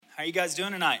How you guys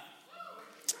doing tonight?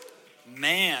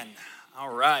 Man,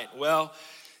 all right. Well,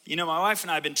 my wife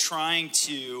and I have been trying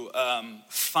to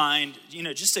find,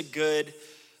 just a good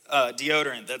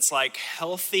deodorant that's like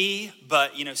healthy,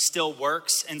 but, still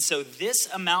works. And so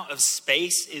this amount of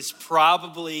space is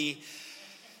probably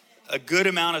a good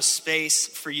amount of space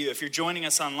for you. If you're joining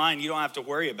us online, you don't have to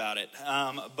worry about it.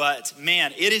 But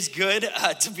man, it is good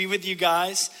to be with you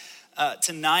guys.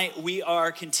 Tonight, we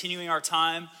are continuing our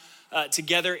time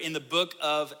together in the book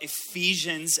of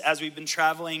Ephesians as we've been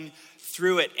traveling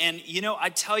through it. And, I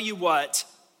tell you what,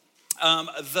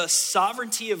 the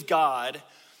sovereignty of God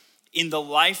in the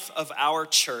life of our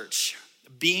church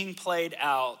being played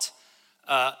out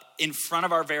in front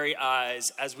of our very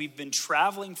eyes as we've been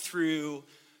traveling through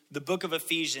the book of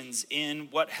Ephesians in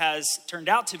what has turned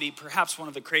out to be perhaps one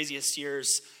of the craziest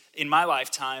years in my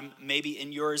lifetime, maybe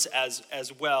in yours as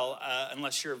well,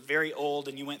 unless you're very old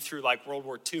and you went through like World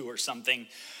War II or something.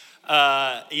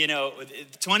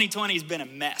 2020 has been a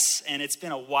mess, and it's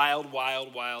been a wild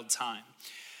time.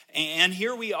 And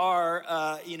here we are,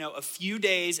 a few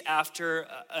days after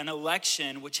an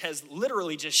election, which has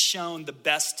literally just shown the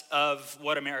best of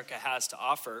what America has to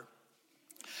offer.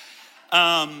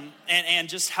 And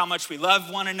just how much we love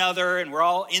one another, and we're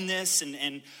all in this,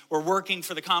 and we're working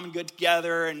for the common good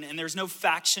together, and there's no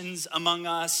factions among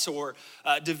us, or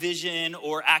division,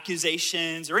 or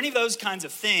accusations, or any of those kinds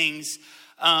of things.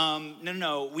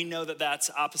 No, we know that that's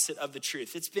opposite of the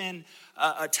truth. It's been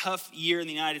a tough year in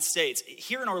the United States.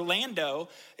 Here in Orlando,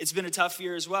 it's been a tough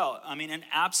year as well. I mean, an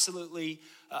absolutely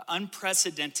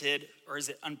unprecedented, or is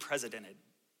it unprecedented?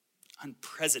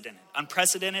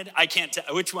 Unprecedented. I can't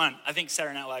tell which one. I think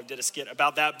Saturday Night Live did a skit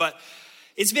about that, but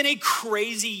it's been a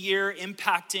crazy year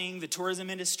impacting the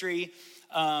tourism industry.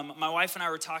 My wife and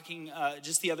I were talking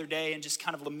just the other day and just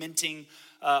kind of lamenting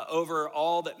over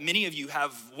all that many of you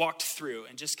have walked through,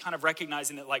 and just kind of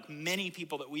recognizing that like many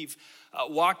people that we've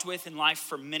walked with in life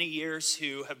for many years,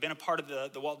 who have been a part of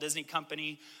the Walt Disney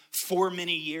Company for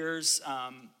many years.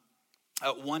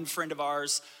 One friend of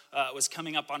ours was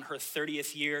coming up on her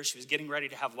 30th year. She was getting ready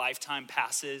to have lifetime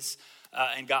passes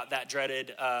and got that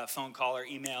dreaded phone call or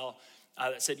email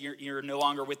that said, you're no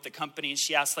longer with the company. And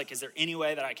she asked, is there any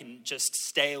way that I can just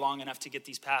stay long enough to get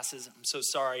these passes? I'm so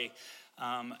sorry.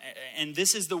 And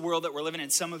this is the world that we're living in.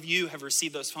 Some of you have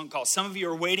received those phone calls. Some of you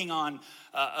are waiting on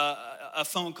a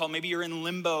phone call. Maybe you're in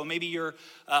limbo. Maybe you're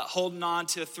holding on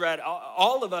to a thread.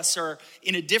 All of us are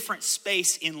in a different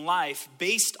space in life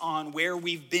based on where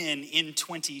we've been in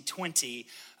 2020.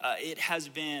 It has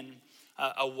been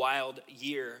a wild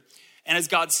year. And as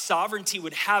God's sovereignty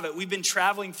would have it, we've been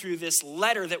traveling through this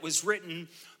letter that was written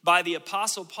by the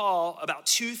Apostle Paul about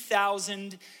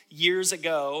 2,000 years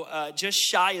ago, just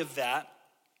shy of that,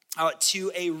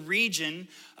 to a region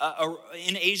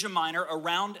in Asia Minor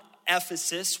around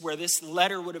Ephesus, where this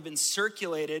letter would have been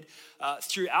circulated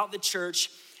throughout the church.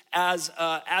 As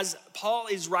Paul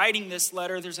is writing this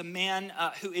letter, there's a man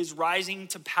who is rising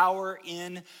to power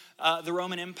in the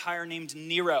Roman Empire named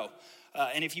Nero.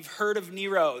 And if you've heard of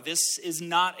Nero, this is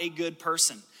not a good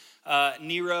person.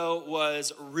 Nero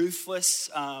was ruthless.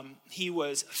 He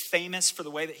was famous for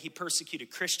the way that he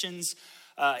persecuted Christians.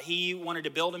 He wanted to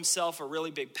build himself a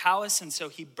really big palace, and so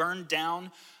he burned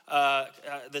down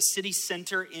the city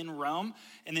center in Rome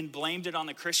and then blamed it on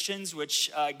the Christians,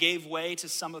 which gave way to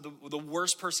some of the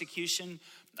worst persecution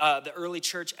the early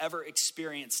church ever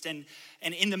experienced. And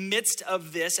in the midst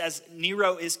of this, as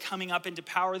Nero is coming up into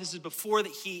power, this is before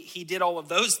that he did all of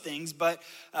those things, but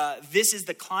this is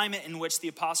the climate in which the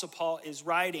Apostle Paul is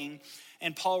writing.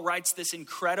 And Paul writes this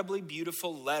incredibly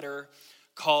beautiful letter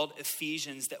called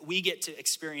Ephesians that we get to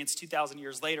experience 2,000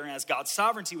 years later. And as God's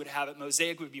sovereignty would have it,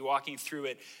 Mosaic would be walking through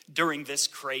it during this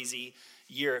crazy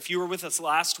year. If you were with us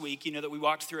last week, you know that we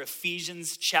walked through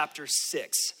Ephesians chapter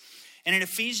 6. And in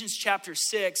Ephesians chapter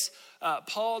 6,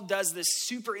 Paul does this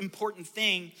super important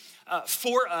thing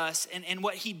for us. And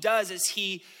what he does is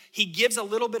he gives a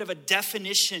little bit of a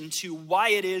definition to why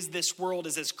it is this world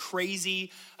is as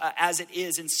crazy as it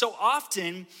is. And so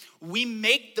often we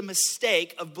make the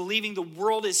mistake of believing the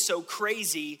world is so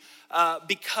crazy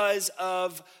because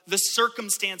of the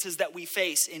circumstances that we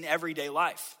face in everyday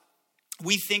life.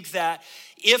 We think that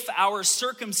if our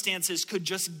circumstances could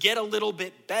just get a little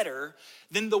bit better,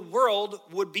 then the world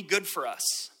would be good for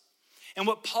us. And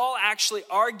what Paul actually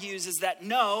argues is that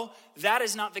no, that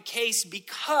is not the case,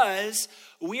 because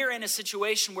we are in a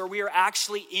situation where we are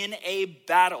actually in a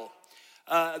battle.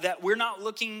 That we're not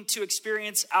looking to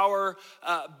experience our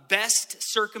best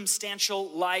circumstantial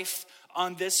life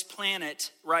on this planet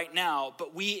right now,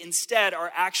 but we instead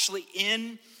are actually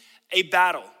in a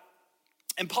battle.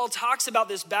 And Paul talks about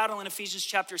this battle in Ephesians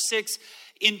chapter 6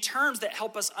 in terms that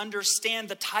help us understand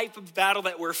the type of battle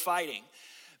that we're fighting.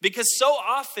 Because so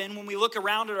often when we look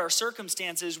around at our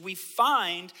circumstances, we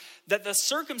find that the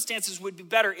circumstances would be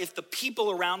better if the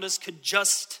people around us could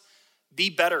just be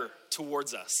better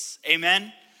towards us.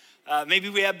 Amen? Maybe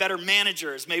we have better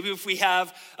managers. Maybe if we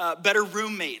have better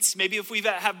roommates. Maybe if we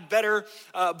have better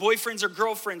boyfriends or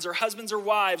girlfriends or husbands or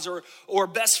wives or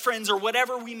best friends or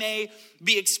whatever we may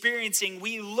be experiencing,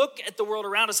 we look at the world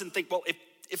around us and think, well,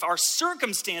 if our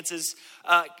circumstances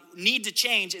need to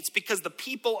change, it's because the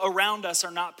people around us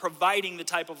are not providing the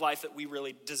type of life that we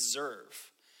really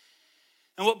deserve.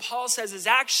 And what Paul says is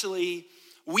actually,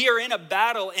 we are in a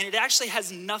battle and it actually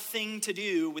has nothing to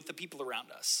do with the people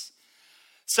around us.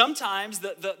 Sometimes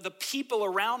the people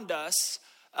around us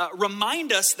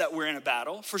remind us that we're in a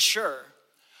battle, for sure.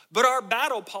 But our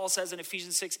battle, Paul says in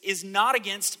Ephesians 6, is not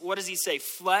against, what does he say,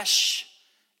 flesh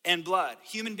and blood,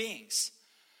 human beings.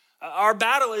 Our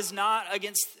battle is not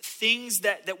against things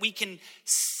that we can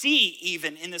see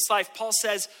even in this life. Paul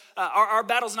says our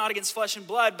battle is not against flesh and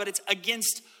blood, but it's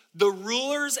against the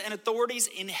rulers and authorities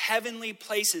in heavenly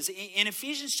places. In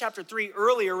Ephesians chapter 3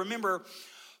 earlier, remember,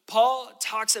 Paul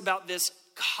talks about this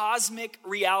cosmic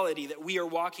reality that we are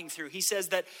walking through. He says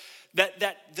that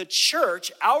the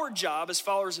church, our job as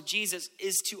followers of Jesus,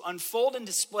 is to unfold and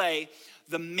display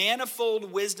the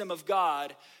manifold wisdom of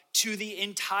God to the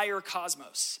entire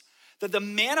cosmos. That the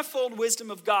manifold wisdom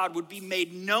of God would be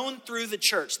made known through the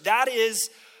church. That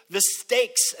is the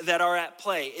stakes that are at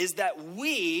play, is that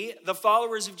we, the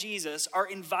followers of Jesus, are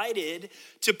invited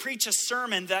to preach a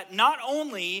sermon that not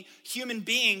only human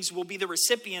beings will be the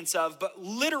recipients of, but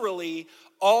literally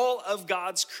all of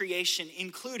God's creation,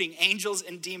 including angels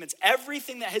and demons.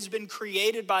 Everything that has been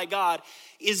created by God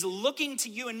is looking to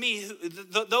you and me,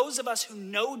 those of us who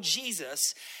know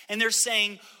Jesus, and they're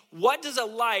saying, what does a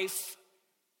life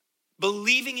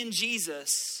believing in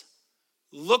Jesus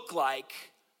look like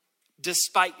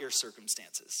despite your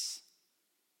circumstances?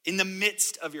 In the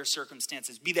midst of your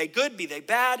circumstances, be they good, be they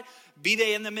bad, be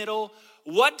they in the middle.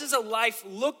 What does a life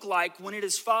look like when it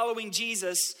is following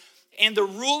Jesus? And the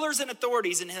rulers and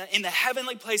authorities in the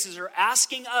heavenly places are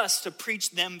asking us to preach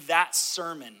them that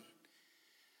sermon.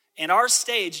 And our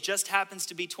stage just happens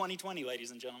to be 2020,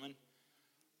 ladies and gentlemen.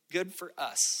 Good for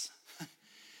us.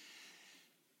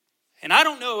 And I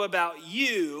don't know about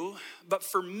you, but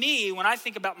for me, when I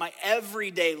think about my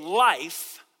everyday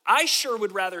life, I sure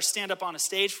would rather stand up on a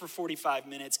stage for 45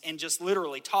 minutes and just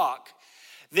literally talk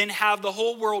than have the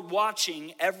whole world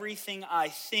watching everything I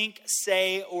think,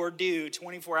 say, or do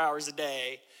 24 hours a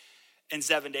day and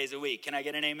 7 days a week. Can I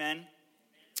get an amen?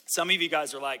 Some of you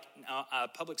guys are like, no,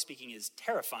 public speaking is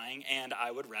terrifying, and I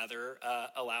would rather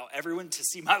allow everyone to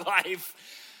see my life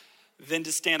than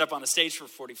to stand up on a stage for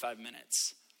 45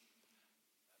 minutes.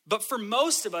 But for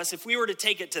most of us, if we were to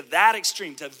take it to that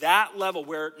extreme, to that level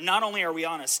where not only are we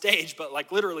on a stage, but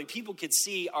like literally people could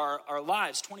see our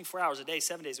lives 24 hours a day,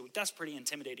 7 days a week, that's a pretty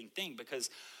intimidating thing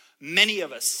because many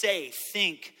of us say,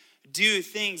 think, do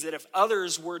things that if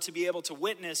others were to be able to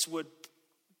witness would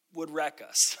wreck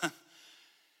us.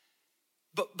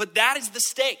 But that is the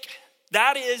stake.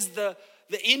 That is the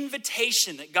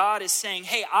invitation that God is saying,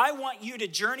 hey, I want you to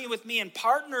journey with me and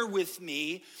partner with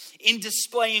me in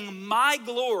displaying my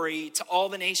glory to all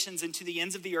the nations and to the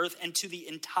ends of the earth and to the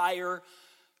entire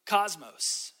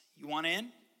cosmos. You want in?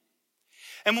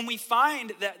 And when we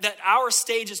find that our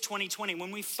stage is 2020,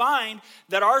 when we find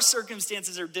that our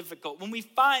circumstances are difficult, when we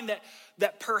find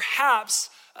that perhaps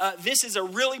this is a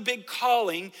really big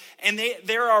calling and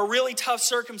there are really tough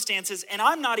circumstances and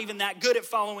I'm not even that good at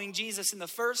following Jesus in the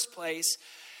first place,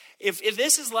 if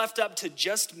this is left up to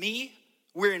just me,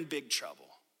 we're in big trouble.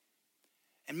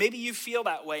 And maybe you feel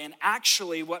that way, and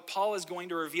actually what Paul is going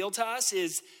to reveal to us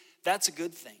is that's a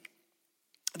good thing.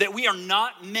 That we are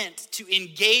not meant to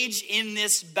engage in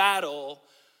this battle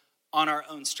on our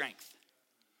own strength.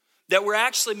 That we're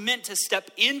actually meant to step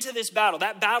into this battle,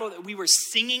 that battle that we were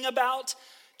singing about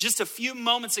just a few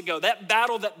moments ago, that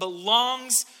battle that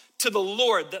belongs to the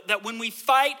Lord. That when we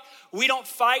fight, we don't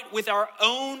fight with our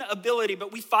own ability,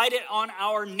 but we fight it on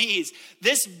our knees.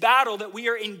 This battle that we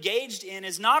are engaged in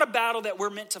is not a battle that we're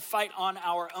meant to fight on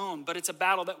our own, but it's a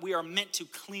battle that we are meant to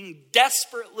cling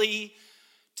desperately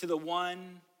to the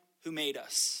one who made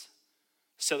us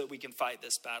so that we can fight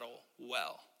this battle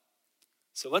well.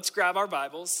 So let's grab our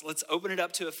Bibles, let's open it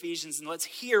up to Ephesians, and let's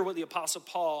hear what the Apostle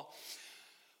Paul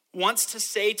wants to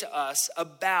say to us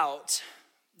about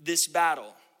this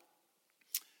battle.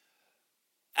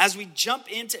 As we jump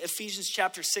into Ephesians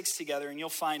chapter 6 together, and you'll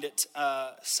find it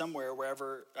somewhere,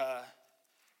 wherever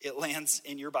it lands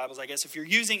in your Bibles, I guess. If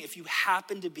you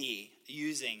happen to be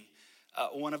using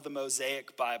one of the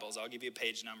Mosaic Bibles, I'll give you a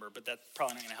page number, but that's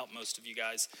probably not going to help most of you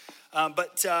guys.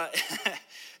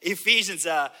 Ephesians,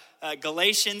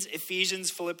 Galatians, Ephesians,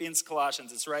 Philippians,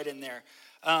 Colossians, it's right in there.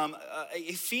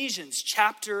 Ephesians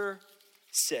chapter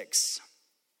 6.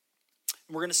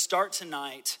 We're going to start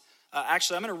tonight.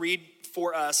 Actually, I'm going to read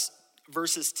for us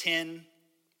verses 10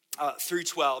 through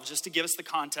 12, just to give us the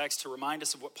context, to remind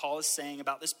us of what Paul is saying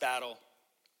about this battle.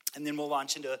 And then we'll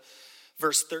launch into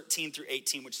verse 13 through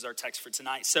 18, which is our text for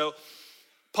tonight. So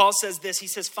Paul says this. He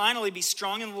says, finally, be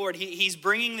strong in the Lord. He's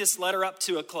bringing this letter up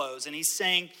to a close. And he's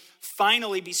saying,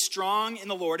 finally, be strong in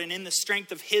the Lord and in the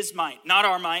strength of his might. Not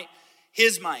our might,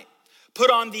 his might. Put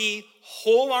on the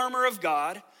whole armor of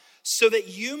God so that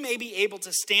you may be able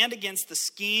to stand against the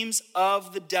schemes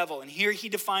of the devil. And here he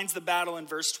defines the battle in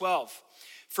verse 12.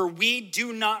 For we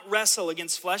do not wrestle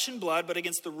against flesh and blood, but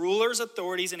against the rulers,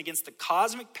 authorities, and against the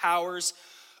cosmic powers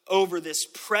over this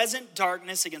present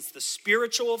darkness, against the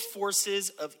spiritual forces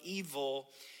of evil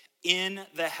in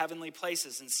the heavenly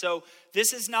places. And so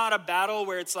this is not a battle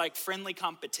where it's like friendly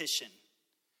competition.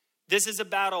 This is a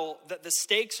battle that the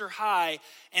stakes are high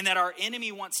and that our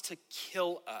enemy wants to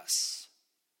kill us.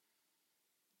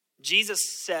 Jesus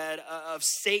said of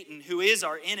Satan, who is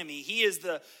our enemy, he is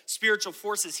the spiritual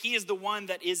forces. He is the one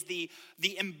that is the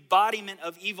embodiment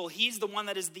of evil. He's the one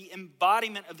that is the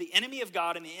embodiment of the enemy of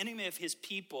God and the enemy of his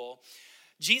people.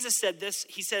 Jesus said this.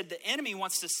 He said the enemy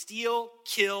wants to steal,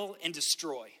 kill, and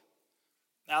destroy.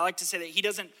 Now, I like to say that he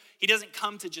doesn't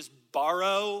come to just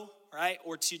borrow, right?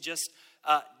 Or to just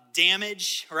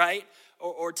damage, right?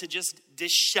 Or to just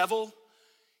dishevel.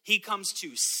 He comes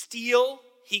to steal.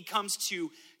 He comes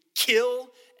to kill,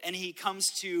 and he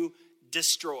comes to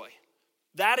destroy.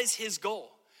 That is his goal.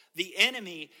 The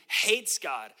enemy hates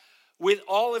God with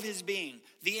all of his being.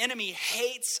 The enemy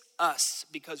hates us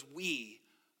because we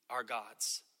are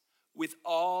God's. With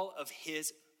all of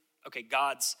his,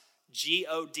 God's,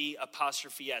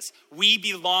 G-O-D''S. We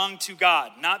belong to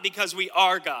God, not because we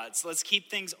are God's. Let's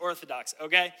keep things orthodox,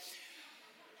 okay?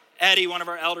 Eddie, one of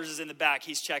our elders, is in the back.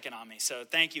 He's checking on me. So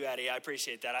thank you, Eddie. I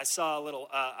appreciate that. I saw a little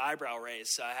eyebrow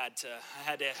raise, so I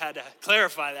had to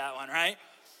clarify that one, right?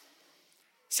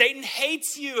 Satan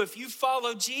hates you if you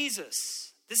follow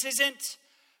Jesus. This isn't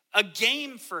a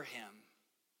game for him.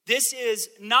 This is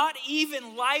not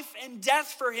even life and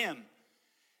death for him.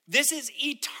 This is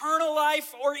eternal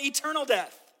life or eternal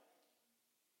death.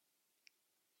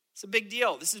 It's a big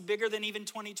deal. This is bigger than even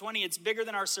 2020. It's bigger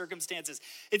than our circumstances.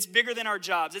 It's bigger than our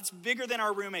jobs. It's bigger than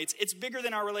our roommates. It's bigger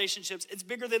than our relationships. It's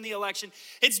bigger than the election.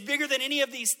 It's bigger than any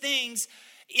of these things.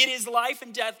 It is life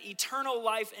and death, eternal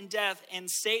life and death. And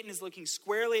Satan is looking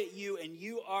squarely at you, and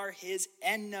you are his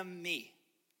enemy.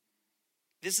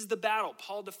 This is the battle.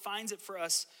 Paul defines it for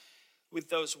us with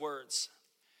those words.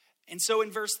 And so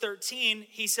in verse 13,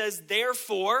 he says,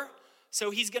 therefore, so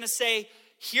he's going to say,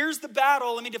 here's the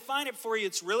battle. Let me define it for you.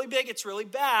 It's really big. It's really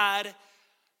bad.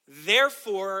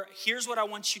 Therefore, here's what I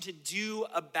want you to do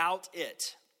about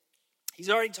it. He's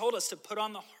already told us to put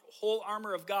on the whole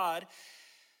armor of God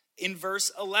in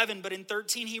verse 11. But in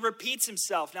 13, he repeats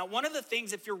himself. Now, one of the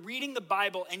things, if you're reading the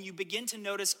Bible and you begin to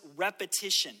notice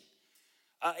repetition,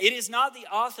 it is not the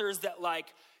authors that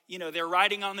they're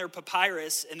writing on their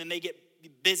papyrus and then they get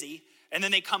busy and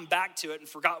then they come back to it and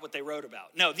forgot what they wrote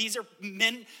about. No, these are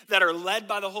men that are led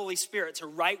by the Holy Spirit to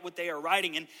write what they are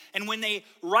writing. And when they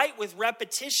write with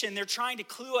repetition, they're trying to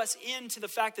clue us into the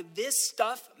fact that this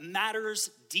stuff matters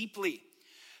deeply.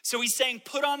 So he's saying,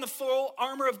 put on the full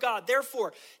armor of God.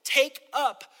 Therefore, take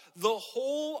up the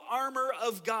whole armor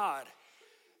of God,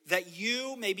 that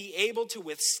you may be able to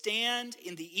withstand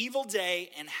in the evil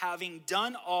day, and having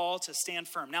done all, to stand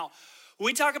firm. Now,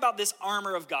 we talk about this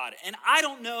armor of God, and I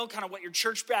don't know kind of what your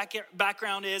church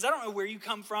background is. I don't know where you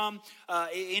come from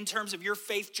in terms of your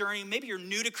faith journey. Maybe you're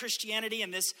new to Christianity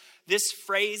and this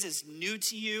phrase is new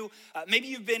to you. Maybe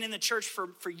you've been in the church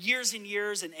for years and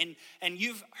years, and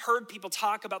you've heard people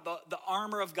talk about the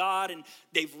armor of God, and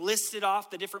they've listed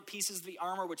off the different pieces of the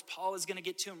armor, which Paul is going to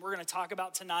get to and we're going to talk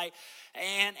about tonight.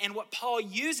 And what Paul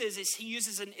uses is he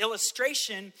uses an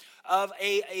illustration of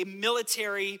a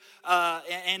military,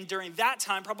 and during that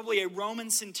time, probably a Roman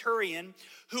centurion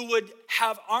who would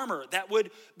have armor that would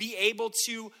be able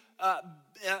to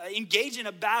engage in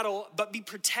a battle, but be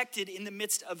protected in the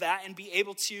midst of that and be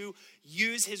able to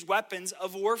use his weapons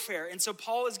of warfare. And so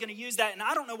Paul is going to use that. And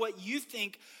I don't know what you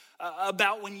think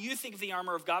about when you think of the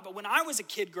armor of God, but when I was a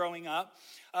kid growing up,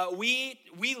 we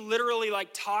literally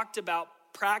talked about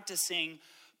practicing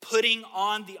putting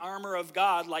on the armor of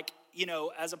God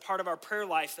as a part of our prayer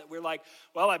life that we're like,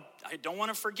 well, I don't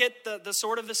want to forget the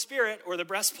sword of the Spirit or the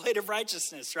breastplate of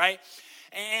righteousness, right?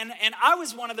 And I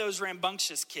was one of those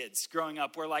rambunctious kids growing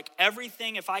up where like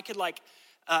everything, if I could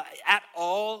at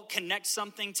all connect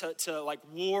something to like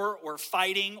war or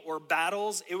fighting or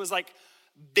battles, it was like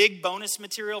big bonus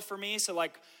material for me. So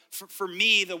like for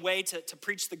me, the way to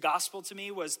preach the gospel to me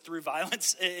was through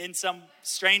violence in some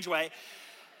strange way.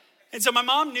 And so my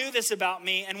mom knew this about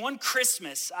me. And one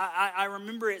Christmas, I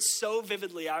remember it so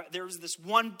vividly. There was this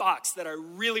one box that I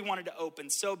really wanted to open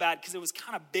so bad because it was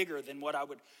kind of bigger than what I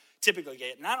would typically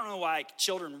get. And I don't know why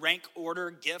children rank order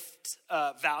gift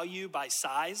value by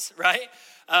size, right?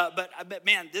 But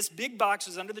man, this big box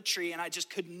was under the tree and I just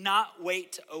could not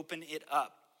wait to open it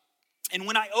up. And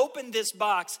when I opened this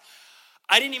box,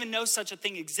 I didn't even know such a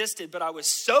thing existed, but I was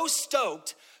so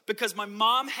stoked because my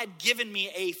mom had given me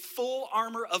a full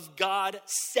armor of God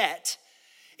set.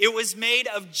 It was made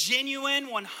of genuine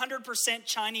 100%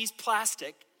 Chinese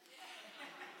plastic.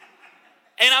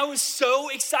 And I was so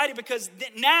excited because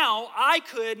now I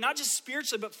could, not just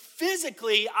spiritually, but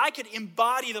physically, I could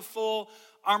embody the full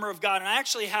armor of God. And I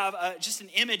actually have just an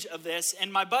image of this.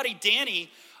 And my buddy Danny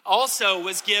also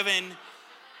was given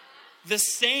the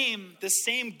same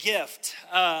gift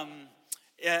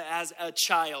as a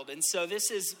child. And so this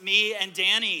is me and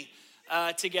Danny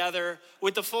together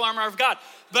with the full armor of God.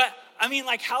 But I mean,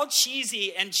 like, how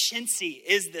cheesy and chintzy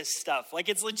is this stuff? Like,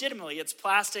 it's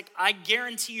plastic. I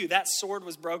guarantee you that sword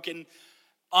was broken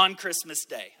on Christmas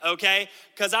Day, okay?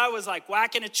 Because I was like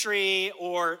whacking a tree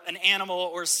or an animal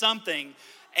or something,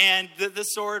 and the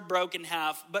sword broke in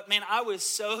half. But man, I was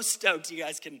so stoked. You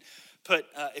guys can put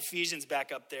Ephesians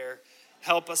back up there.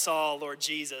 Help us all, Lord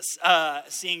Jesus.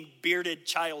 Seeing bearded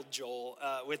child Joel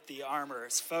with the armor.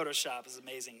 Photoshop is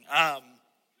amazing.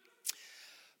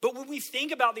 But when we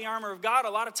think about the armor of God, a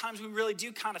lot of times we really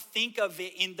do kind of think of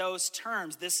it in those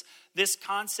terms. This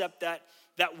concept that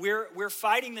we're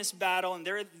fighting this battle, and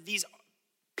there are these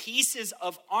pieces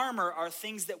of armor are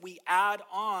things that we add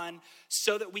on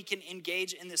so that we can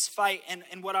engage in this fight.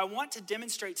 And what I want to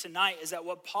demonstrate tonight is that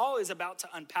what Paul is about to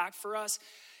unpack for us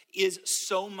is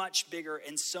so much bigger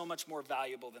and so much more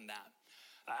valuable than that.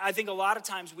 I think a lot of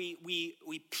times we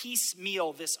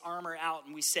piecemeal this armor out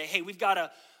and we say, hey, we've got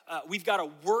to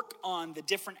work on the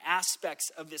different aspects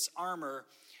of this armor.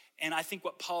 And I think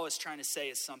what Paul is trying to say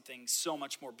is something so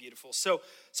much more beautiful. So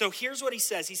here's what he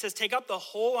says. He says, take up the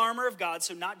whole armor of God,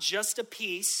 so not just a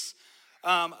piece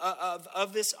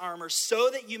of this armor, so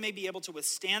that you may be able to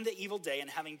withstand the evil day, and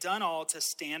having done all, to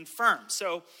stand firm.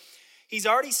 So he's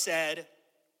already said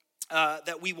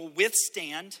that we will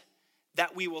withstand,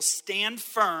 that we will stand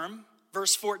firm.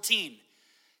 Verse 14,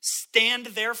 stand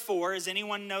therefore. Is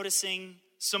anyone noticing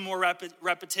some more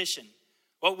repetition?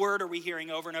 What word are we hearing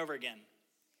over and over again?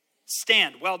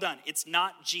 Stand. Well done. It's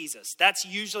not Jesus. That's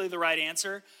usually the right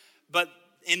answer, but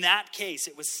in that case,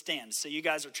 it was stand. So you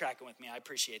guys are tracking with me. I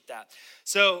appreciate that.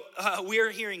 So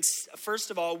we're hearing,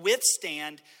 first of all,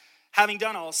 withstand, having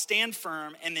done all, stand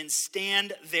firm, and then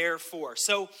stand therefore.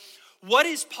 So what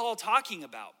is Paul talking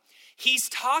about? He's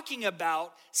talking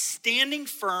about standing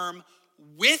firm,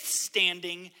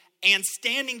 withstanding, and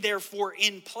standing therefore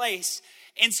in place.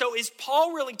 And so is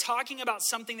Paul really talking about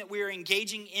something that we are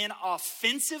engaging in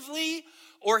offensively,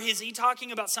 or is he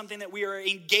talking about something that we are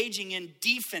engaging in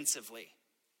defensively?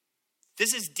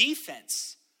 This is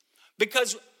defense.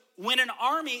 Because when an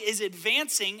army is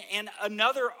advancing and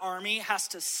another army has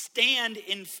to stand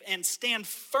in and stand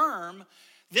firm,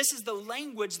 this is the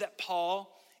language that Paul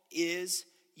is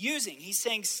using. He's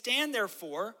saying, stand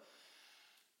therefore,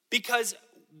 because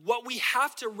what we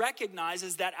have to recognize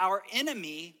is that our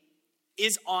enemy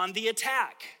is on the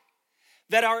attack,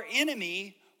 that our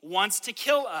enemy wants to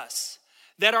kill us,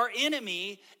 that our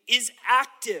enemy is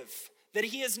active, that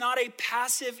he is not a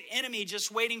passive enemy just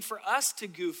waiting for us to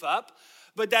goof up,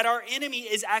 but that our enemy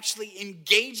is actually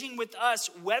engaging with us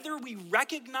whether we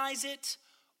recognize it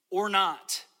or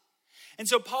not. And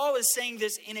so Paul is saying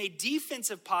this in a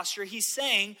defensive posture. He's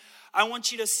saying, I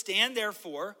want you to stand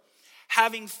therefore,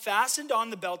 having fastened on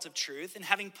the belt of truth, and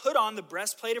having put on the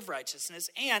breastplate of righteousness,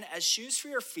 and as shoes for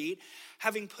your feet,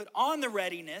 having put on the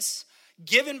readiness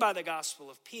given by the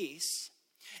gospel of peace.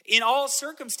 In all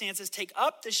circumstances, take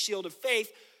up the shield of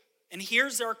faith, and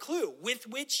here's our clue, with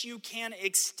which you can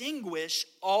extinguish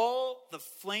all the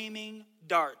flaming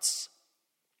darts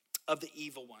of the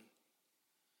evil one.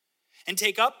 And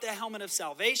take up the helmet of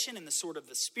salvation and the sword of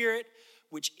the Spirit,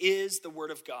 which is the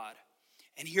word of God.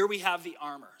 And here we have the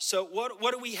armor. So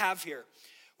what do we have here?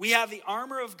 We have the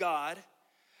armor of God,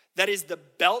 that is the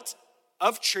belt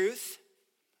of truth,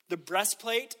 the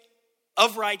breastplate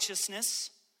of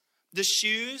righteousness, the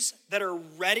shoes that are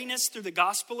readiness through the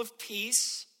gospel of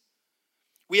peace.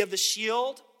 We have the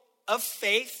shield of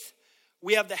faith.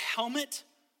 We have the helmet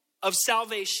of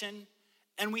salvation.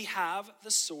 And we have the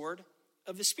sword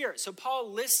of the Spirit. So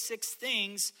Paul lists 6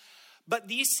 things, but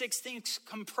these 6 things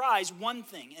comprise one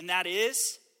thing, and that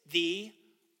is the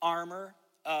armor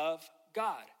of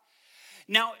God.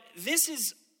 Now, this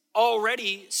is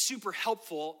already super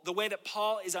helpful, the way that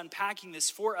Paul is unpacking this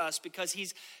for us, because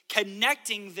he's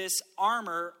connecting this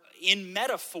armor in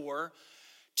metaphor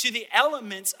to the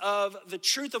elements of the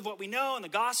truth of what we know and the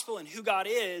gospel and who God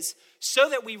is, so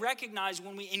that we recognize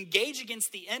when we engage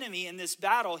against the enemy in this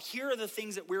battle, here are the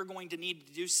things that we're going to need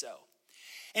to do so.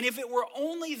 And if it were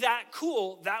only that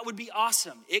cool, that would be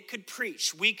awesome. It could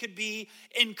preach. We could be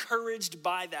encouraged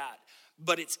by that.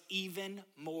 But it's even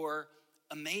more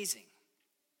amazing.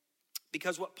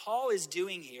 Because what Paul is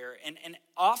doing here, and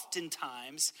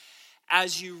oftentimes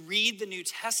as you read the New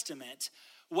Testament,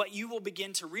 what you will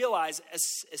begin to realize,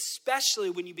 especially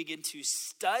when you begin to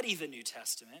study the New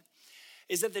Testament,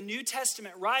 is that the New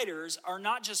Testament writers are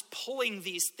not just pulling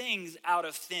these things out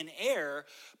of thin air,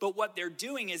 but what they're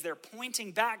doing is they're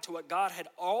pointing back to what God had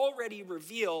already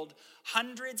revealed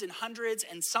hundreds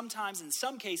and sometimes in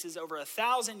some cases over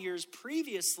 1,000 years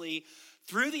previously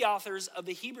through the authors of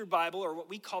the Hebrew Bible, or what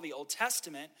we call the Old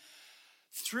Testament.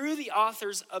 Through the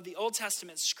authors of the Old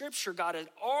Testament scripture, God had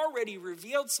already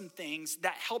revealed some things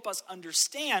that help us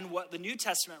understand what the New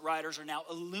Testament writers are now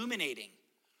illuminating.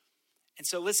 And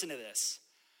so listen to this.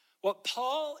 What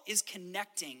Paul is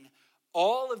connecting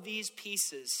all of these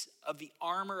pieces of the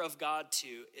armor of God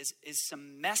to is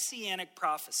some messianic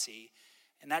prophecy.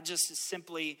 And that just is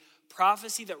simply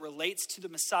prophecy that relates to the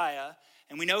Messiah.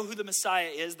 And we know who the Messiah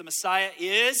is. The Messiah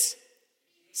is...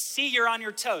 See, you're on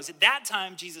your toes. At that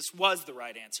time, Jesus was the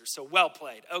right answer. So well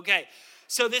played. Okay,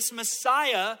 so this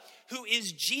Messiah who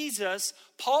is Jesus,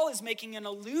 Paul is making an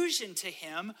allusion to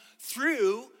him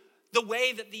through the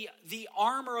way that the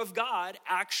armor of God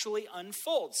actually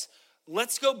unfolds.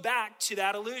 Let's go back to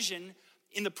that allusion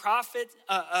in the prophet,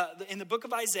 in the book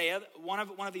of Isaiah, one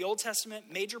of the Old Testament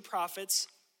major prophets,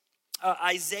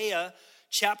 Isaiah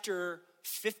chapter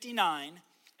 59.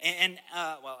 And,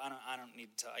 well, I don't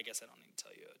need to tell, I guess I don't need to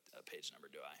tell you a page number,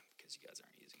 do I? Because you guys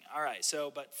aren't using it. All right,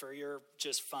 so, but for your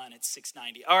just fun, it's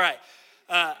 690. All right,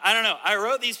 I don't know. I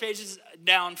wrote these pages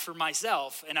down for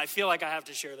myself, and I feel like I have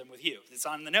to share them with you. It's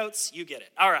on the notes, you get it.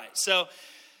 All right, so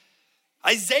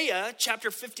Isaiah chapter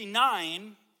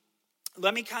 59,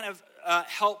 let me kind of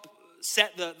help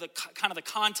set the kind of the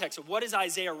context of what is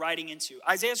Isaiah writing into.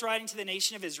 Isaiah's writing to the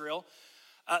nation of Israel.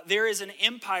 There is an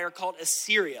empire called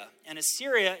Assyria, and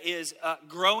Assyria is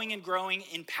growing and growing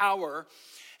in power,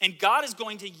 and God is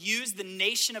going to use the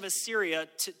nation of Assyria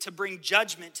to bring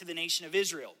judgment to the nation of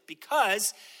Israel,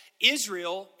 because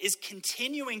Israel is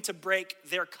continuing to break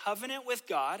their covenant with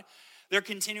God. They're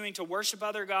continuing to worship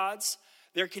other gods.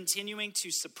 They're continuing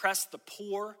to suppress the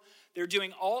poor. They're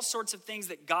doing all sorts of things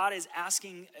that God is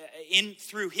asking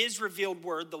through his revealed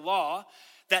word, the law,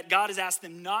 that God has asked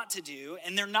them not to do,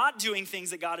 and they're not doing things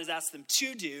that God has asked them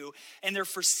to do, and they're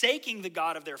forsaking the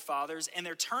God of their fathers, and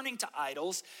they're turning to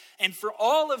idols. And for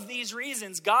all of these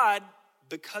reasons, God,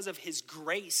 because of his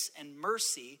grace and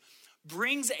mercy,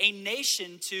 brings a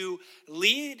nation to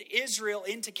lead Israel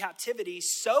into captivity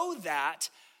so that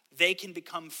they can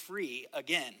become free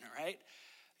again, right?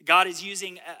 God is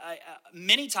using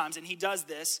many times, and he does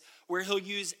this, where he'll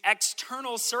use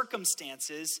external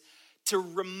circumstances to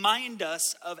remind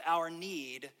us of our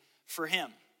need for him.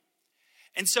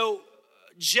 And so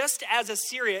just as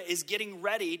Assyria is getting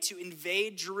ready to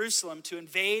invade Jerusalem, to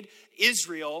invade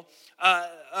Israel,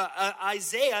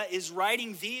 Isaiah is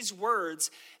writing these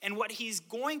words. And what he's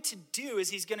going to do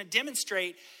is he's going to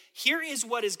demonstrate, here is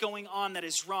what is going on that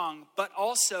is wrong, but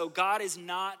also God is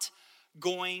not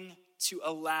going to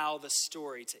allow the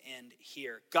story to end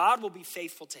here. God will be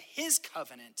faithful to his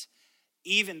covenant,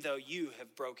 even though you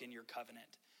have broken your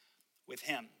covenant with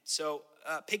him. So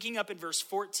picking up in verse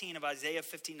 14 of Isaiah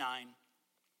 59,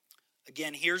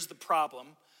 again, here's the problem.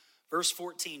 Verse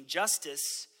 14,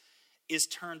 justice is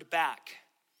turned back,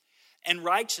 and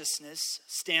righteousness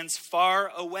stands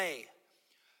far away.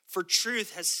 For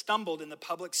truth has stumbled in the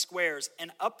public squares, and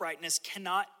uprightness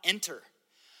cannot enter.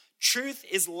 Truth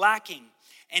is lacking,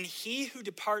 and he who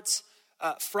departs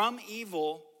from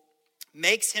evil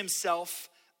makes himself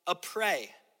a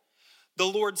prey. The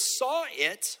Lord saw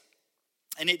it,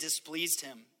 and it displeased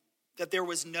him, that there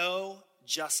was no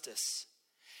justice.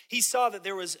 He saw that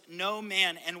there was no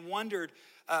man, and wondered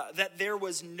that there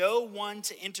was no one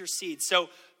to intercede. So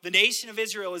the nation of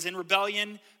Israel is in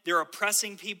rebellion. They're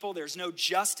oppressing people. There's no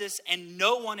justice, and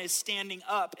no one is standing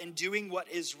up and doing what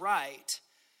is right.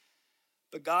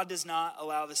 But God does not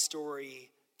allow the story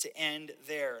to end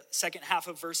there. Second half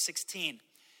of verse 16.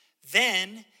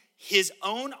 Then his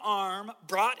own arm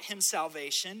brought him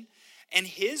salvation, and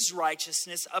his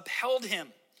righteousness upheld him.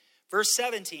 Verse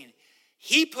 17.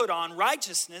 He put on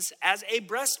righteousness as a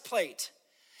breastplate,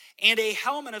 and a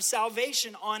helmet of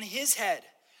salvation on his head.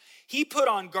 He put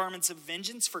on garments of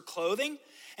vengeance for clothing,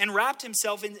 and wrapped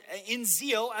himself in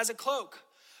zeal as a cloak.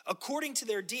 According to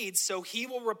their deeds, so he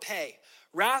will repay.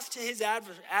 Wrath to his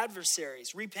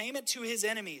adversaries, repayment to his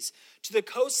enemies. To the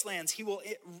coastlands he will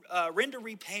render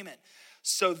repayment.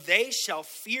 So they shall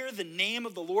fear the name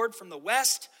of the Lord from the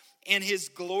west, and his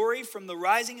glory from the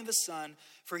rising of the sun.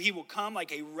 For he will come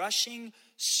like a rushing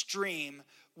stream,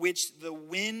 which the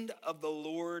wind of the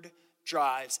Lord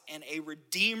drives. And a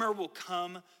redeemer will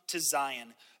come to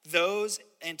Zion. Those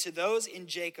in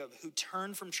Jacob who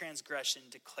turn from transgression,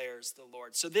 declares the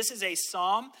Lord. So this is a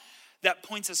psalm that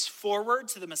points us forward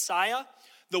to the Messiah,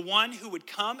 the one who would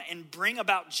come and bring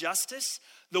about justice,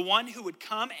 the one who would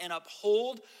come and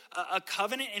uphold a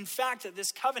covenant. In fact, that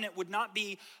this covenant would not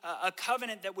be a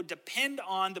covenant that would depend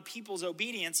on the people's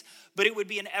obedience, but it would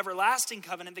be an everlasting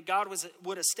covenant that God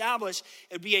would establish.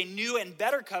 It would be a new and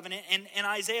better covenant. And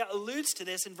Isaiah alludes to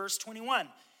this in verse 21.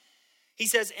 He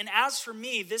says, and as for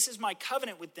me, this is my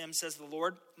covenant with them, says the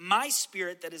Lord. My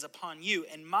spirit that is upon you,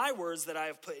 and my words that I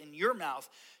have put in your mouth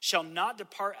shall not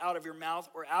depart out of your mouth,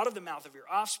 or out of the mouth of your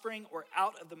offspring, or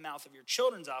out of the mouth of your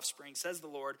children's offspring, says the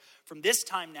Lord, from this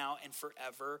time now and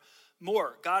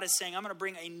forevermore. God is saying, I'm going to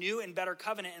bring a new and better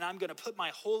covenant, and I'm going to put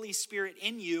my Holy Spirit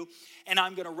in you, and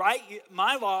I'm going to write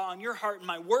my law on your heart, and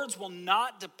my words will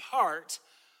not depart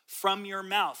from your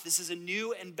mouth. This is a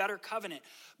new and better covenant.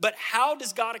 But how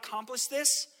does God accomplish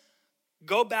this?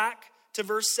 Go back to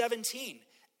verse 17,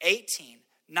 18,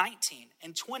 19,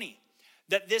 and 20.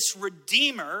 That this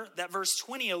Redeemer, that verse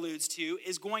 20 alludes to,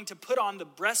 is going to put on the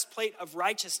breastplate of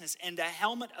righteousness and a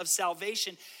helmet of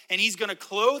salvation. And he's going to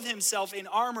clothe himself in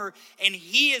armor. And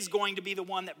he is going to be the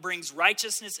one that brings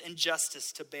righteousness and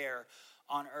justice to bear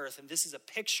on earth. And this is a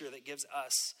picture that gives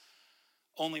us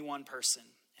only one person.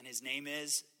 And his name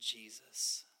is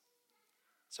Jesus.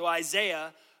 So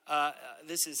Isaiah,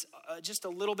 this is just a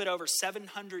little bit over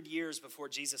 700 years before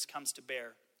Jesus comes to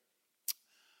bear,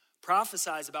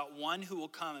 prophesies about one who will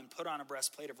come and put on a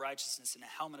breastplate of righteousness and a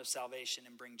helmet of salvation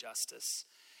and bring justice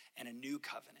and a new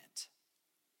covenant.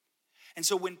 And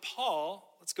so when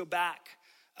Paul, let's go back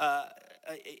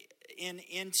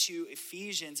into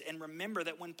Ephesians and remember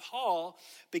that when Paul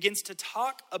begins to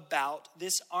talk about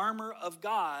this armor of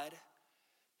God,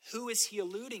 who is he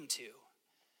alluding to?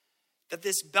 That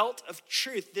this belt of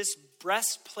truth, this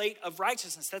breastplate of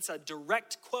righteousness, that's a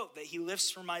direct quote that he lifts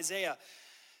from Isaiah.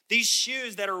 These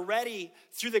shoes that are ready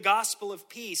through the gospel of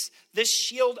peace, this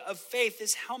shield of faith,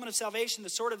 this helmet of salvation,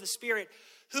 the sword of the Spirit.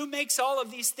 Who makes all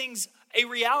of these things a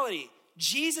reality?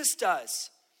 Jesus does.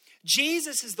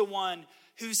 Jesus is the one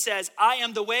who says, I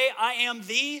am the way, I am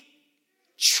the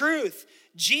truth.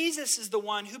 Jesus is the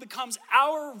one who becomes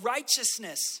our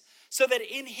righteousness, so that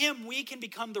in him we can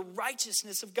become the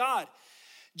righteousness of God.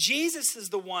 Jesus is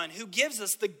the one who gives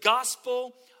us the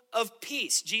gospel of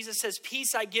peace. Jesus says,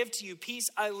 peace I give to you, peace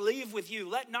I leave with you.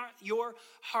 Let not your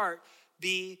heart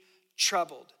be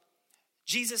troubled.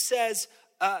 Jesus says,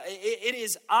 it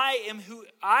is I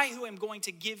who am going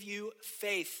to give you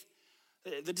faith.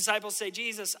 The disciples say,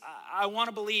 Jesus, I want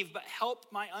to believe, but help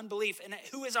my unbelief. And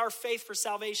who is our faith for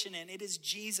salvation in? It is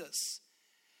Jesus.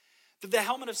 The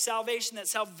helmet of salvation, that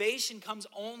salvation comes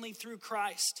only through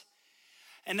Christ.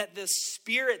 And that the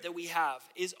Spirit that we have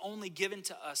is only given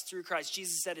to us through Christ.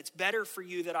 Jesus said, it's better for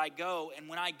you that I go. And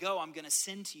when I go, I'm going to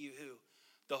send to you who?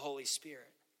 The Holy Spirit.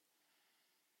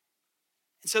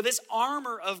 And so this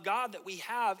armor of God that we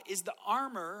have is the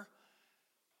armor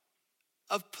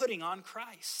of putting on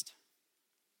Christ.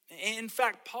 In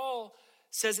fact, Paul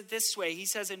says it this way. He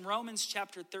says in Romans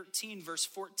chapter 13, verse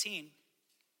 14,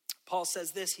 Paul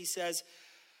says this, he says,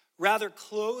 rather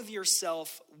clothe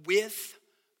yourself with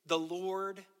the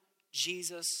Lord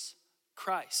Jesus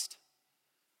Christ.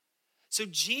 So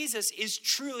Jesus is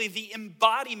truly the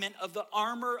embodiment of the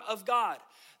armor of God.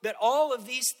 That all of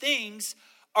these things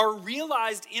are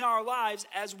realized in our lives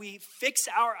as we fix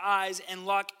our eyes and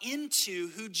lock into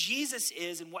who Jesus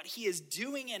is and what he is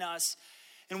doing in us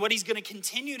and what he's going to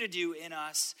continue to do in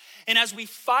us. And as we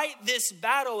fight this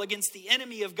battle against the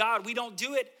enemy of God, we don't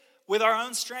do it with our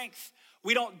own strength.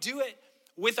 We don't do it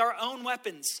with our own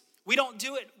weapons. We don't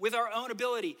do it with our own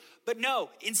ability. But no,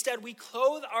 instead we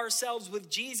clothe ourselves with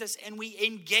Jesus and we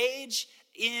engage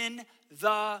in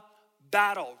the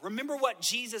battle. Remember what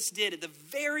Jesus did at the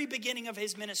very beginning of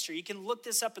his ministry. You can look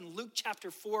this up in Luke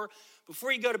chapter 4.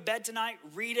 Before you go to bed tonight,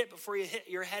 read it before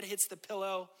your head hits the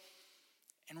pillow.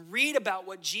 And read about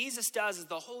what Jesus does as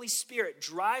the Holy Spirit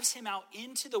drives him out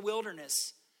into the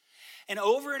wilderness. And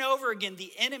over again,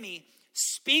 the enemy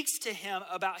speaks to him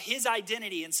about his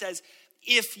identity and says,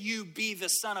 if you be the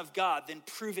Son of God, then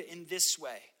prove it in this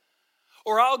way.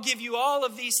 Or I'll give you all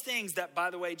of these things that, by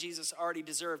the way, Jesus already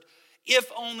deserved,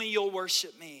 if only you'll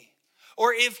worship me.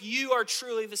 Or if you are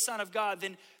truly the Son of God,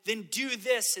 then do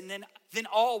this, and then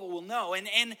all will know.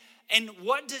 And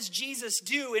what does Jesus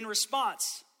do in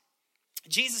response?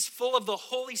 Jesus, full of the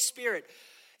Holy Spirit,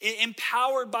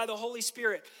 empowered by the Holy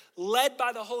Spirit, led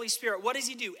by the Holy Spirit. What does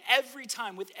he do? Every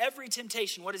time, with every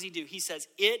temptation, what does he do? He says,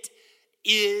 it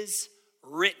is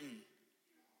written.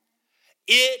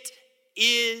 It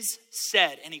is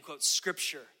said. And he quotes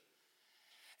scripture.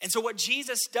 And so what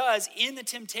Jesus does in the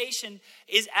temptation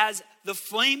is as the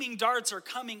flaming darts are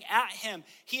coming at him,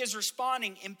 he is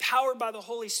responding, empowered by the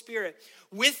Holy Spirit,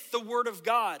 with the word of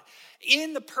God,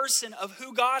 in the person of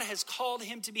who God has called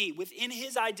him to be, within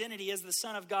his identity as the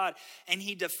Son of God, and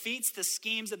he defeats the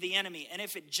schemes of the enemy. And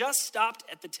if it just stopped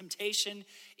at the temptation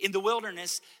in the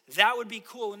wilderness, that would be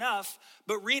cool enough.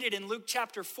 But read it in Luke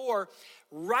chapter 4,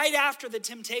 right after the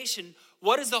temptation.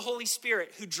 What does the Holy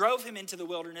Spirit, who drove him into the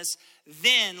wilderness,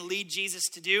 then lead Jesus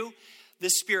to do? The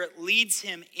Spirit leads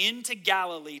him into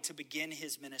Galilee to begin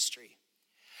his ministry.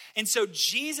 And so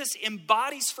Jesus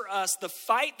embodies for us the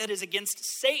fight that is against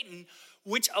Satan,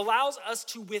 which allows us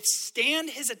to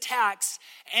withstand his attacks.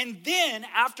 And then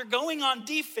after going on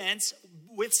defense,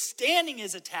 withstanding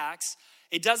his attacks,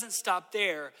 it doesn't stop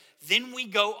there. Then we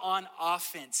go on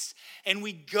offense and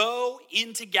we go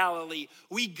into Galilee.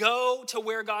 We go to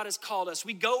where God has called us.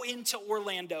 We go into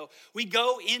Orlando. We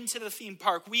go into the theme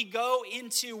park. We go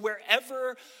into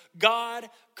wherever God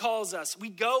calls us. We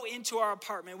go into our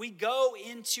apartment. We go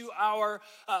into our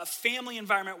family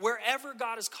environment, wherever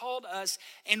God has called us,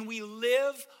 and we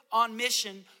live on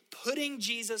mission, putting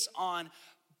Jesus on,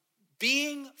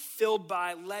 being filled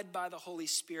by, led by the Holy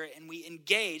Spirit, and we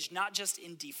engage not just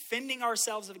in defending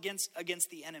ourselves against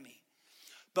the enemy,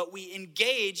 but we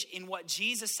engage in what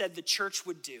Jesus said the church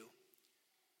would do.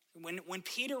 When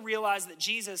Peter realized that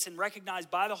Jesus and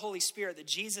recognized by the Holy Spirit that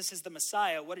Jesus is the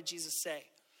Messiah, what did Jesus say?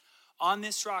 On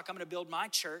this rock, I'm going to build my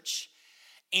church,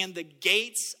 and the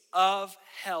gates of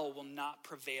hell will not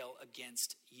prevail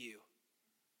against you.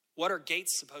 What are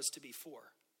gates supposed to be for?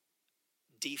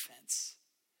 Defense.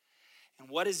 And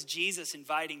what is Jesus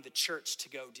inviting the church to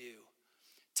go do?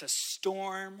 To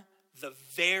storm the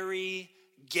very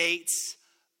gates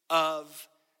of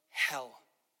hell.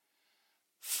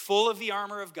 Full of the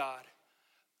armor of God,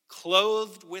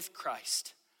 clothed with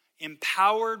Christ,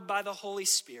 empowered by the Holy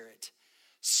Spirit,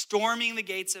 storming the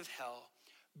gates of hell,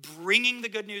 bringing the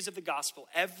good news of the gospel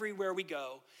everywhere we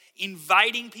go,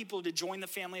 inviting people to join the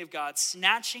family of God,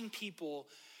 snatching people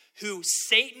who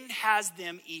Satan has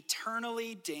them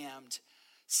eternally damned,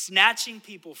 snatching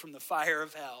people from the fire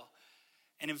of hell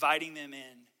and inviting them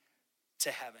in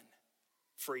to heaven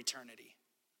for eternity.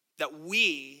 That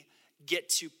we get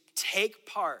to take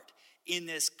part in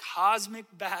this cosmic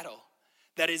battle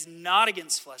that is not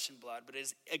against flesh and blood, but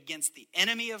is against the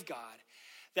enemy of God.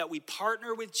 That we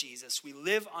partner with Jesus, we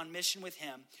live on mission with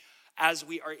him as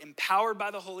we are empowered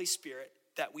by the Holy Spirit,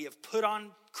 that we have put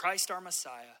on Christ our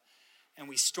Messiah, and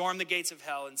we storm the gates of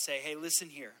hell and say, hey, listen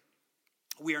here.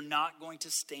 We are not going to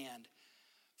stand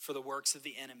for the works of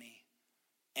the enemy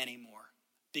anymore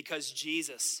because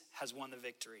Jesus has won the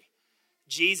victory.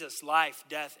 Jesus' life,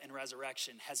 death, and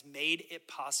resurrection has made it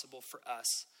possible for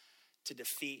us to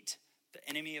defeat the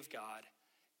enemy of God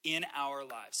in our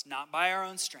lives, not by our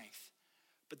own strength,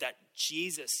 but that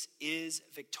Jesus is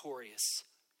victorious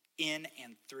in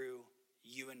and through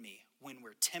you and me when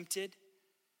we're tempted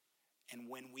and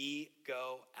when we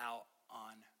go out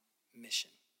on mission.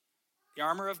 The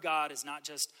armor of God is not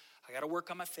just, I got to work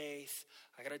on my faith.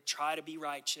 I got to try to be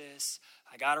righteous.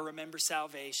 I got to remember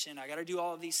salvation. I got to do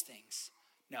all of these things.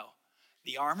 No,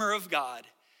 the armor of God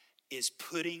is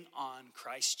putting on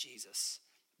Christ Jesus,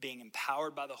 being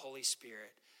empowered by the Holy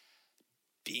Spirit,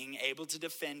 being able to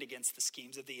defend against the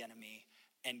schemes of the enemy,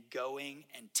 and going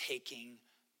and taking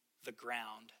the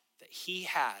ground that he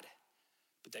had,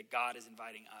 but that God is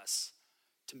inviting us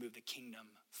to move the kingdom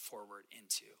forward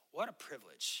into. What a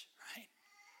privilege, right?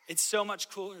 It's so much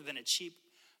cooler than a cheap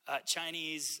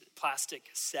Chinese plastic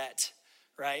set,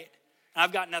 right? And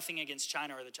I've got nothing against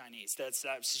China or the Chinese. That's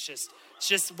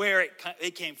just where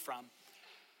it came from.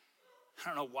 I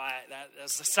don't know why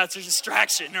that's such a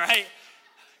distraction, right?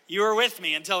 You were with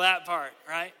me until that part,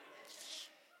 right?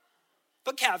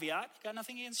 But caveat, got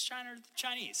nothing against China or the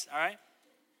Chinese, all right?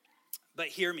 But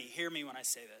hear me when I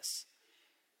say this.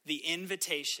 The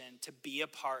invitation to be a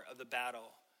part of the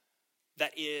battle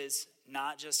that is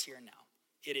not just here now.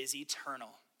 It is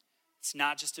eternal. It's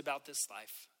not just about this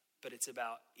life, but it's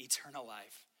about eternal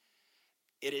life.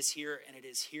 It is here, and it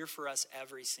is here for us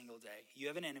every single day. You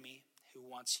have an enemy who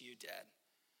wants you dead.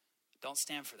 Don't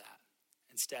stand for that.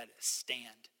 Instead,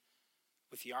 stand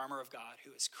with the armor of God,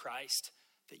 who is Christ,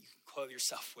 that you can clothe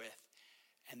yourself with,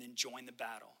 and then join the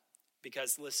battle.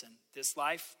 Because listen, this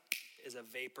life is a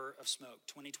vapor of smoke.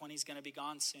 2020 is going to be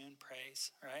gone soon,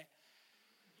 praise, right?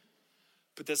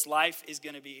 But this life is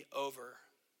going to be over.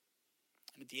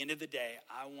 And at the end of the day,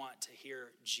 I want to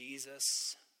hear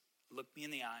Jesus look me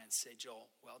in the eye and say, Joel,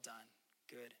 well done,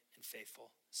 good and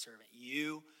faithful servant.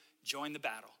 You joined the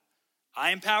battle.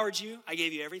 I empowered you. I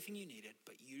gave you everything you needed,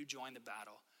 but you joined the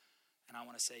battle. And I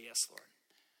want to say, yes, Lord.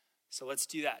 So let's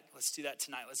do that. Let's do that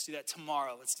tonight. Let's do that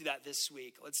tomorrow. Let's do that this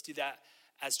week. Let's do that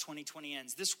as 2020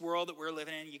 ends. This world that we're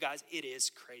living in, you guys, it is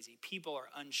crazy. People are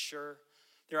unsure.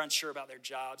 They're unsure about their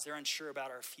jobs. They're unsure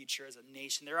about our future as a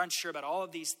nation. They're unsure about all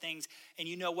of these things. And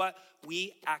you know what?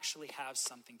 We actually have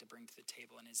something to bring to the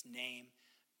table, and his name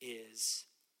is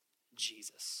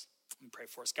Jesus. Let me pray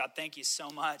for us. God, thank you so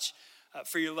much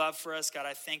for your love for us. God,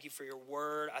 I thank you for your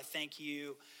word. I thank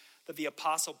you that the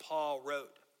Apostle Paul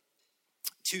wrote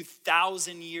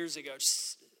 2,000 years ago,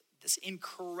 just this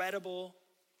incredible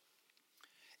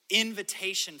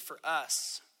invitation for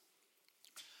us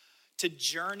to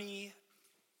journey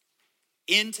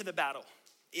into the battle,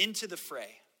 into the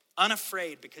fray,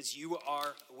 unafraid because you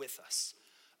are with us.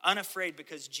 Unafraid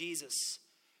because Jesus,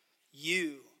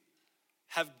 you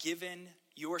have given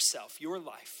yourself, your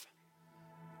life,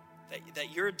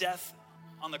 that your death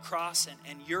on the cross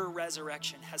and your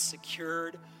resurrection has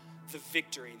secured the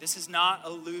victory. This is not a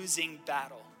losing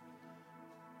battle.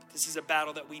 This is a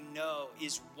battle that we know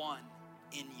is won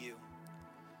in you.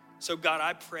 So God,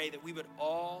 I pray that we would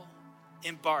all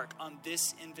embark on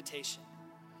this invitation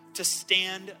to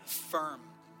stand firm,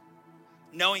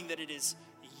 knowing that it is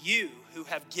you who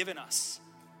have given us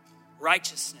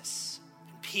righteousness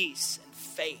and peace and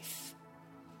faith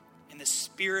in the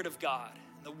Spirit of God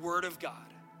and the Word of God.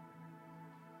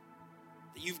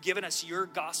 That you've given us your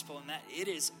gospel and that it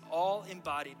is all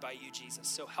embodied by you, Jesus.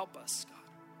 So help us, God,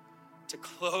 to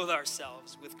clothe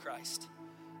ourselves with Christ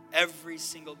every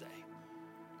single day.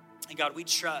 And God, we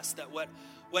trust that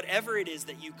whatever it is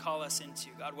that you call us into,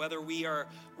 God, whether we are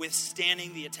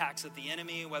withstanding the attacks of the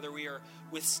enemy, whether we are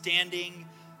withstanding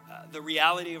the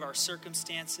reality of our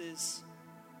circumstances,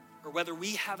 or whether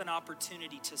we have an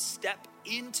opportunity to step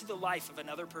into the life of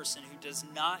another person who does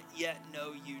not yet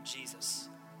know you, Jesus,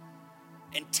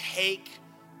 and take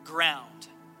ground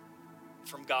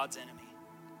from God's enemy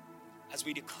as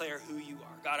we declare who you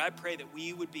are. God, I pray that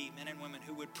we would be men and women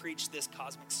who would preach this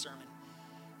cosmic sermon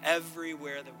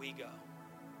everywhere that we go.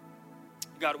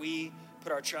 God, we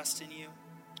put our trust in you.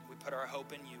 We put our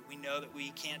hope in you. We know that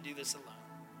we can't do this alone,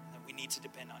 that we need to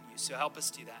depend on you. So help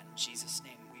us do that in Jesus'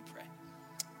 name.